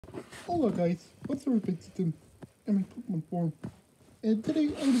Hello guys, what's up everybody? I'm in Pokemon form, and today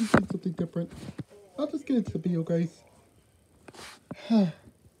I'm going to be doing something different. I'll just get into the video guys.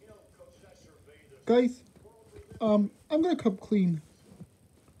 Guys, I'm going to come clean.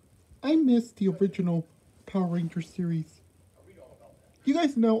 I missed the original Power Rangers series. You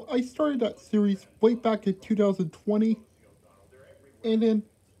guys know I started that series way back in 2020, and then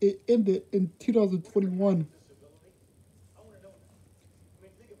it ended in 2021.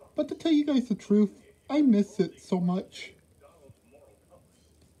 But to tell you guys the truth, I miss it so much.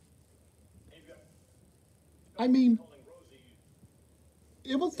 I mean,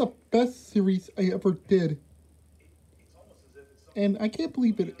 it was the best series I ever did. And I can't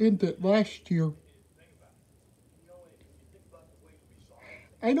believe it ended last year.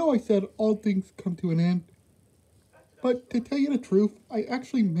 I know I said all things come to an end, but to tell you the truth, I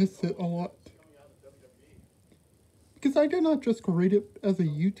actually miss it a lot. Because I did not just create it as a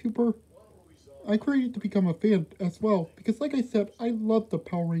YouTuber, I created to become a fan as well. Because like I said, I love the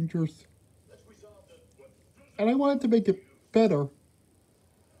Power Rangers. And I wanted to make it better.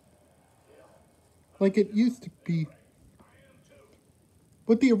 Like it used to be.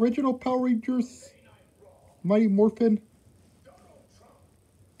 With the original Power Rangers, Mighty Morphin,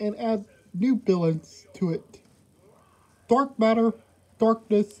 and add new villains to it. Dark matter,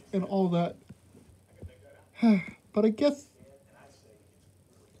 darkness, and all that. But I guess,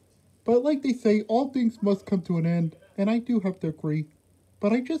 but like they say, all things must come to an end, and I do have to agree.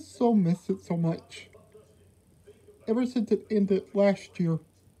 But I just so miss it so much. Ever since it ended last year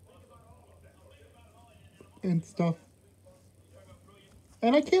and stuff.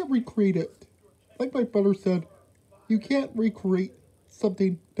 And I can't recreate it. Like my brother said, you can't recreate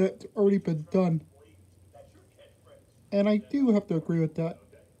something that's already been done. And I do have to agree with that.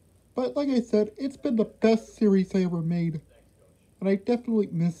 But like I said, it's been the best series I ever made. And I definitely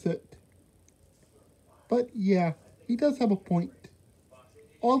miss it. But yeah, he does have a point.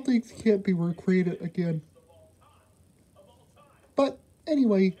 All things can't be recreated again. But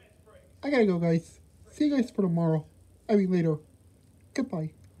anyway, I gotta go guys. See you guys for tomorrow. I mean later.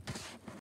 Goodbye.